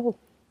is the goal.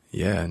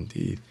 Yeah,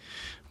 indeed.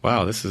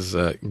 Wow, this is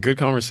a good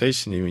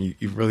conversation.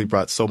 You've really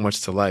brought so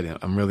much to light.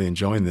 I'm really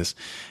enjoying this.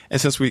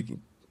 And since we're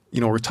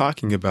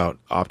talking about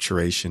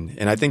obturation,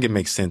 and I think it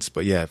makes sense,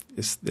 but yeah,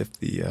 if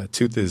the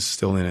tooth is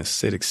still in an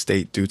acidic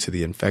state due to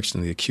the infection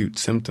and the acute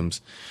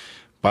symptoms,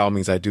 by all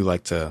means, I do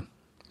like to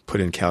put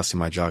in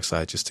calcium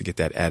hydroxide just to get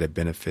that added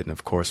benefit. And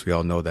of course, we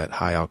all know that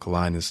high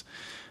alkaline is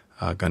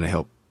going to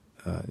help,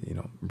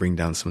 bring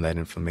down some of that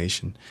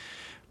inflammation.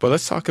 But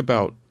let's talk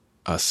about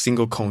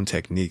single cone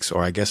techniques,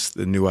 or I guess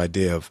the new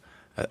idea of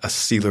a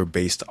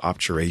sealer-based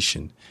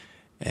obturation,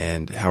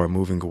 and how we're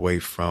moving away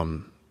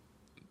from,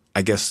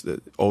 I guess,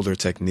 the older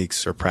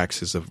techniques or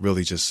practices of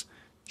really just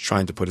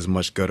trying to put as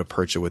much gutta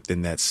percha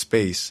within that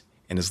space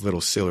and as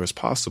little sealer as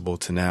possible,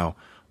 to now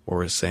where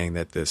we're saying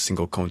that the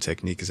single cone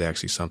technique is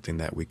actually something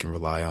that we can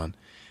rely on.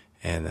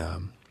 And,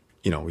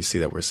 we see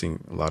that we're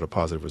seeing a lot of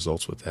positive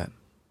results with that.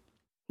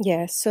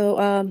 Yeah,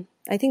 so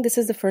I think this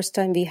is the first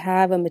time we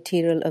have a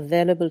material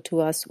available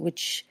to us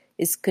which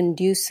is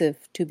conducive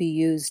to be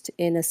used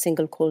in a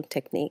single cone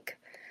technique.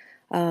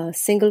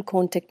 Single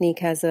cone technique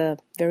has a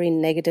very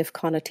negative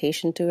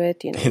connotation to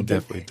it. It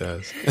definitely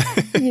does.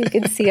 You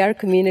can see our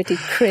community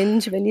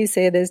cringe when you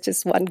say there's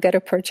just one gutta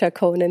percha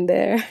cone in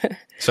there.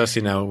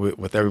 Especially now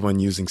with everyone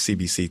using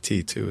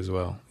CBCT too as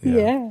well.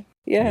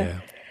 Yeah.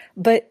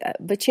 But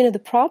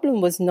the problem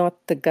was not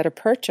the gutta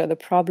percha. The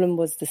problem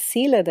was the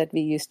sealer that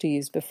we used to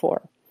use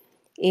before.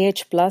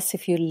 AH+,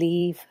 if you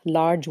leave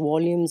large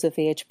volumes of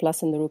AH+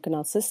 in the root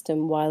canal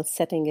system while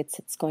setting it,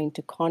 it's going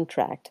to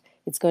contract.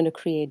 It's going to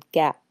create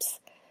gaps.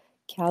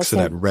 Calcium, so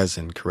that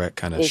resin, correct,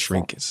 kind of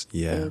shrinks.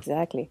 Yeah.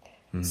 Exactly.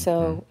 Mm-hmm.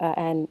 So,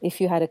 and if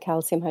you had a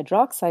calcium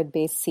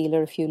hydroxide-based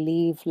sealer, if you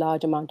leave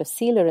large amount of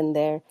sealer in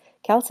there,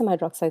 calcium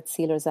hydroxide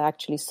sealers are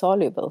actually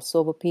soluble. So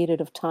over a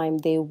period of time,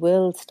 they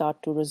will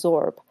start to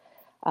resorb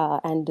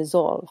and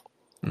dissolve.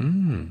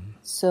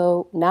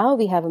 So now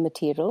we have a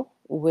material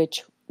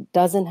which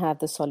doesn't have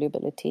the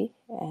solubility,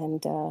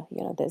 and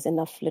there's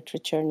enough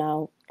literature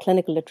now,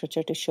 clinical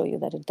literature, to show you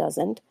that it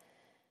doesn't,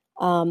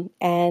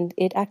 and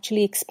it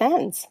actually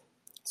expands.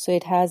 So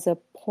it has a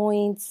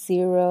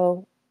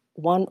 0.01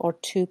 or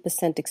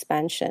 2%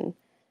 expansion.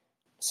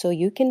 So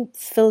you can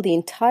fill the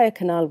entire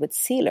canal with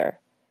sealer,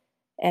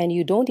 and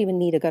you don't even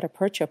need a gutta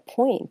percha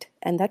point,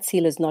 and that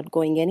sealer is not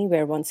going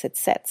anywhere once it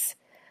sets.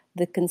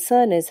 The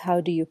concern is,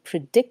 how do you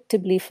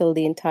predictably fill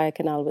the entire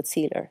canal with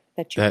sealer?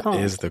 That can't. That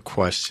is the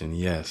question,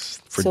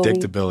 yes.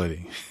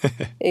 Predictability.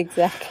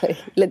 Exactly.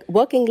 Like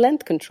working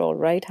length control,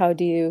 right? How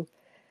do you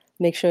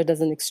make sure it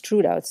doesn't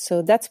extrude out?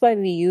 So that's why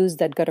we use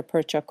that gutta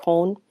percha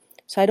cone.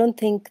 So I don't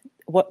think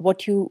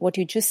what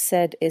you just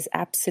said is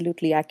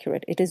absolutely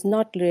accurate. It is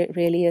not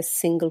really a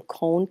single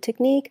cone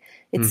technique.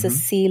 It's a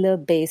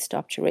sealer-based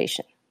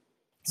obturation.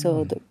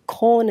 So the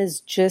cone is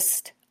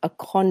just a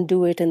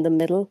conduit in the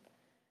middle,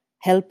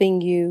 helping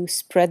you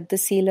spread the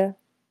sealer,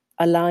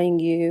 allowing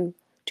you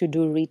to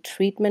do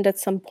retreatment at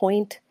some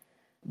point.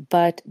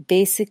 But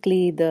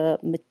basically, the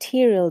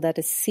material that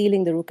is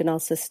sealing the root canal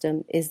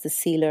system is the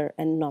sealer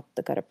and not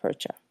the gutta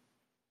percha.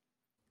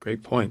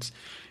 Great points.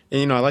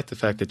 And, I like the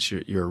fact that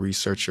you're a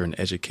researcher and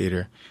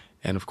educator.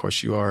 And, of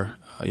course, you are,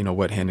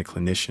 wet-handed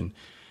clinician.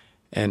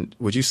 And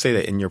would you say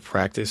that in your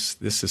practice,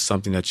 this is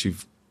something that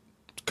you've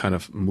kind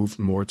of moved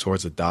more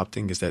towards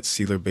adopting, is that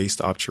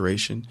sealer-based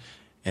obturation?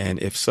 And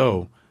if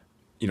so,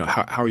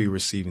 how are you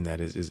receiving that?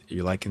 Is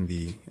you liking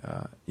the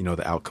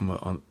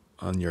outcome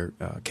on your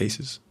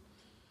cases?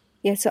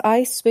 Yeah, so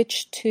I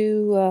switched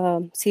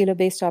to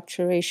sealer-based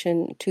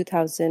obturation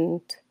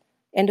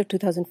end of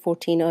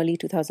 2014, early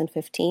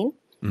 2015.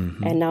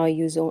 And now I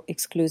use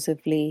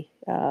exclusively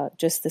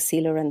just the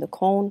sealer and the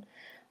cone.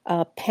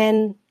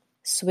 Penn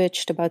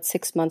switched about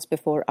 6 months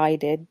before I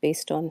did,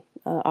 based on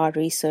our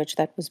research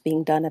that was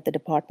being done at the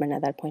department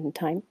at that point in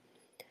time.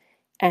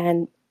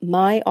 And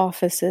my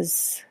office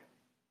is,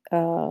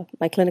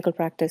 my clinical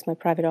practice, my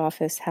private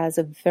office, has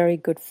a very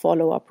good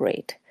follow-up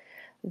rate.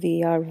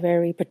 We are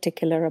very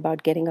particular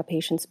about getting our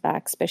patients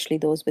back, especially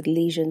those with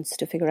lesions,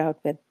 to figure out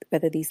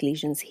whether these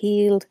lesions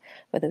healed,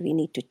 whether we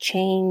need to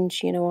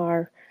change,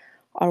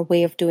 our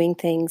way of doing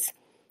things.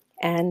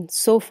 And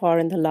so far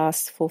in the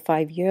last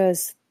 4-5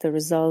 years, the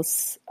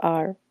results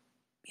are,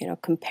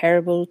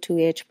 comparable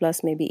to AH+,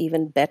 maybe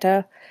even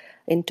better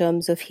in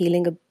terms of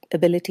healing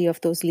ability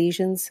of those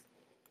lesions.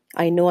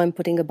 I know I'm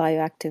putting a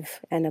bioactive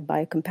and a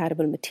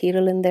biocompatible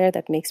material in there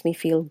that makes me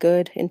feel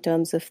good in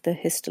terms of the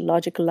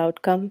histological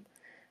outcome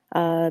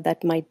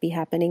that might be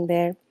happening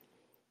there.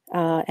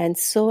 And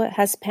so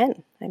has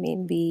Penn. I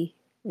mean,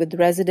 with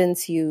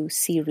residents, you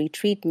see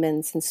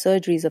retreatments and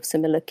surgeries of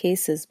similar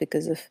cases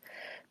because of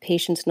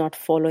patients not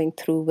following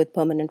through with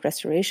permanent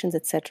restorations,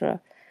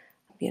 etc.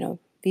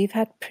 We've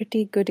had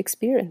pretty good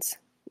experience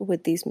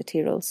with these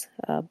materials,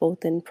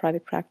 both in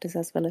private practice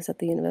as well as at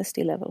the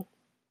university level.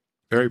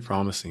 Very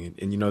promising.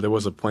 And there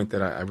was a point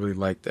that I really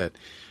liked, that,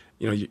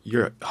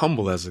 you're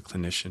humble as a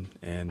clinician.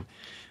 And,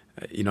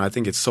 I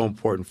think it's so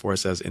important for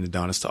us as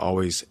endodontists to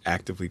always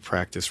actively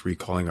practice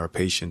recalling our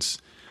patients,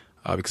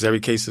 because every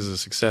case is a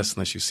success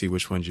unless you see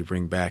which ones you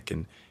bring back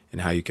and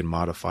how you can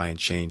modify and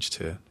change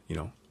to,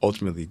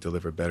 ultimately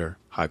deliver better,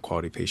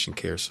 high-quality patient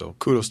care. So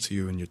kudos to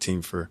you and your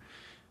team for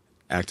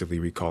actively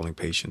recalling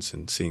patients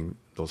and seeing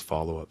those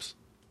follow-ups.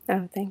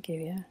 Oh, thank you.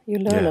 Yeah. You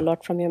learn a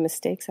lot from your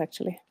mistakes,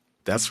 actually.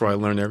 that's where I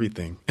learn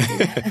everything.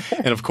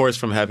 And of course,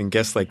 from having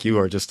guests like you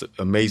are just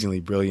amazingly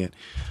brilliant,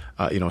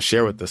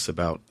 share with us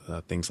about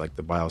things like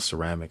the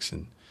bioceramics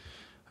and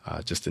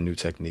just the new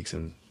techniques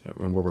and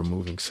where we're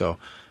moving. So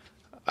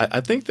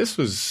I think this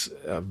was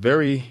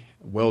very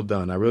well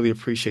done. I really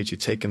appreciate you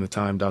taking the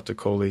time, Dr.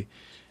 Coley.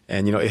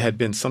 And, it had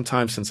been some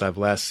time since I've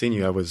last seen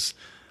you.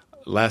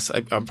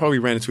 I probably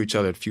ran into each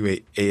other at a few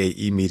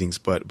AAE meetings,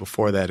 but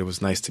before that, it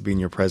was nice to be in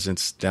your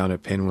presence down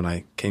at Penn when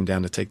I came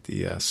down to take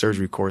the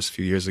surgery course a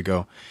few years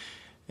ago.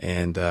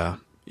 And, I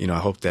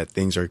hope that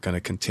things are going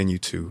to continue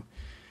to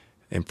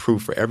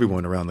improve for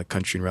everyone around the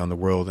country and around the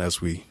world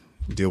as we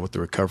deal with the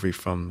recovery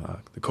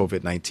from the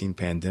COVID-19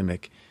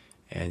 pandemic.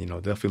 And,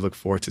 definitely look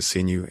forward to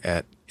seeing you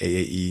at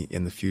AAE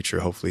in the future,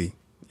 hopefully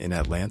in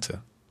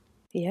Atlanta.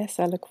 Yes,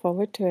 I look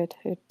forward to it.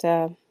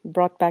 It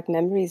brought back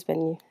memories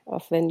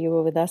of when you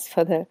were with us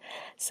for the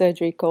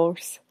surgery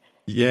course.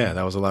 Yeah,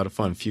 that was a lot of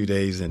fun. A few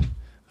days, and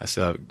I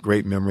still have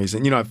great memories.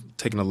 And, I've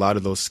taken a lot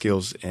of those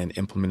skills and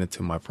implemented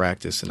to my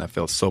practice, and I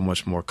felt so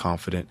much more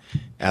confident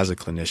as a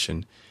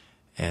clinician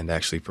and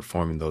actually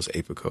performing those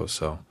APICOs.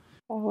 So.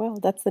 Oh, well,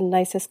 that's the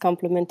nicest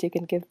compliment you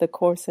can give the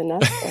course in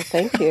us. So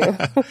thank you.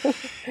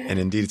 And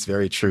indeed, it's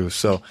very true.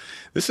 So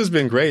this has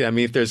been great. I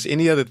mean, if there's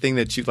any other thing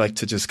that you'd like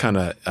to just kind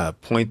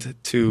of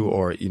point to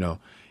or,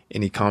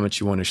 any comments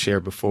you want to share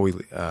before we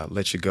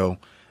let you go,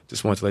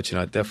 just want to let you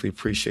know I definitely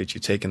appreciate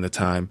you taking the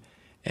time.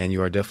 And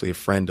you are definitely a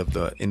friend of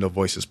the Endo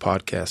Voices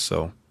podcast.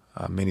 So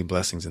many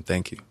blessings and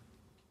thank you.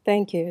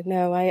 Thank you.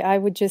 No, I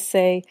would just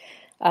say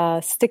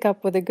stick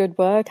up with the good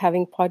work.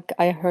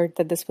 I heard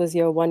that this was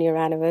your 1-year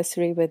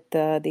anniversary with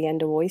the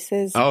Endo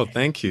Voices. Oh,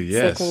 thank you.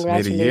 Yes, so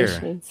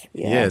congratulations.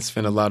 Made a year. Yeah, it's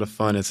been a lot of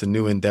fun. It's a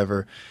new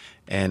endeavor.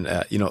 And,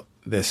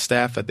 the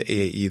staff at the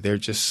AAE, they're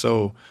just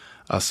so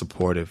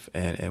supportive.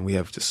 And we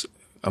have just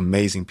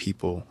amazing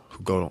people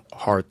who go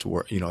hard to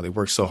work. They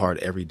work so hard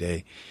every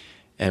day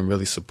and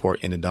really support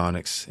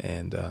endodontics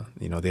and,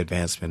 the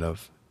advancement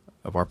of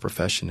our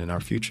profession and our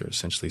future,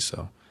 essentially.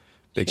 So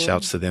big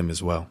shouts to them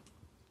as well.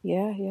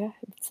 Yeah.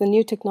 It's the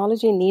new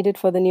technology needed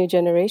for the new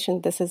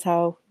generation. This is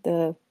how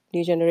the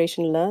new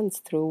generation learns,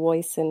 through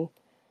voice and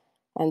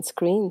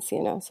screens,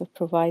 so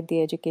provide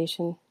the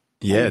education.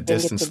 Yeah,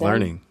 distance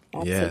learning.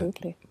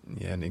 Absolutely.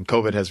 Yeah, and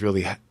COVID has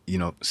really,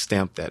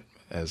 stamped that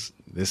as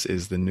this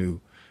is the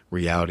new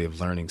reality of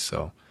learning.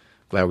 So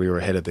glad we were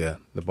ahead of the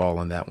ball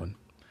on that one.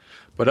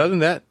 But other than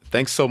that,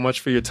 thanks so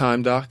much for your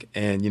time, Doc.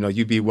 And,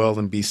 you be well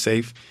and be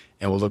safe.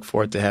 And we'll look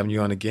forward to having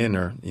you on again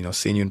or,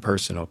 seeing you in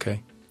person,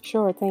 okay?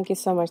 Sure. Thank you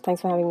so much.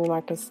 Thanks for having me,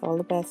 Marcus. All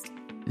the best.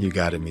 You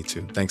got it. Me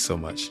too. Thanks so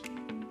much.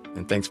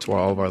 And thanks to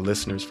all of our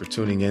listeners for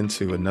tuning in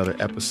to another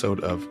episode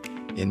of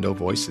Endo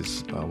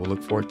Voices. We'll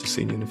look forward to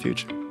seeing you in the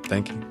future.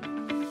 Thank you.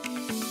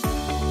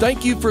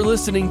 Thank you for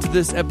listening to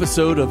this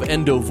episode of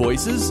Endo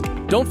Voices.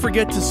 Don't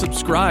forget to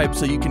subscribe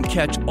so you can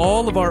catch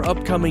all of our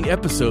upcoming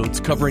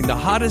episodes covering the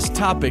hottest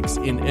topics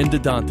in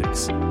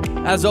endodontics.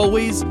 As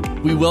always,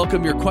 we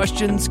welcome your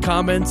questions,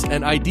 comments,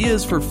 and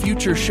ideas for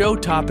future show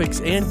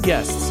topics and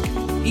guests.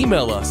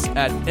 Email us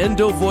at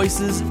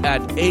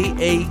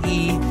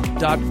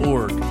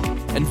endovoices@aae.org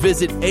and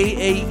visit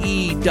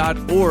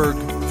aae.org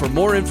for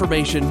more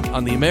information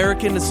on the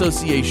American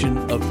Association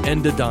of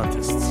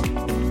Endodontists.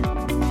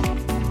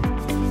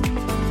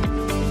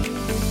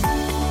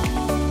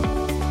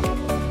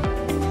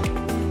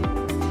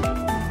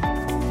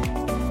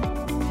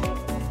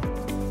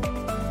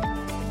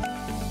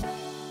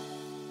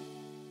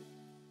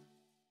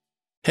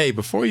 Hey,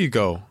 before you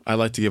go, I'd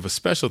like to give a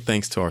special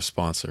thanks to our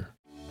sponsor.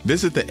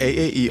 Visit the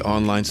AAE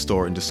online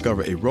store and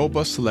discover a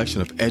robust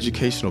selection of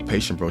educational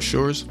patient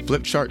brochures,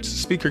 flip charts,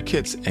 speaker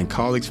kits, and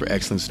Colleagues for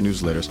Excellence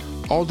newsletters,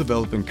 all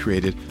developed and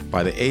created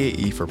by the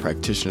AAE for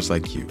practitioners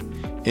like you.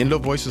 Endo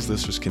Voices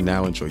listeners can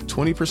now enjoy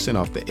 20%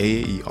 off the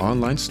AAE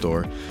online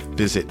store.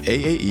 Visit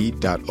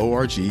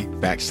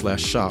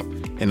aae.org/shop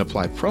and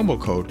apply promo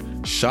code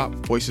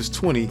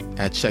SHOPVoices20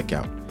 at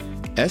checkout.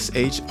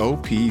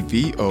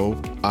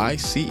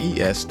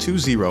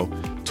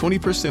 SHOPVOICES20,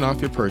 20% off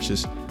your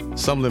purchase.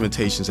 Some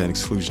limitations and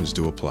exclusions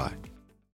do apply.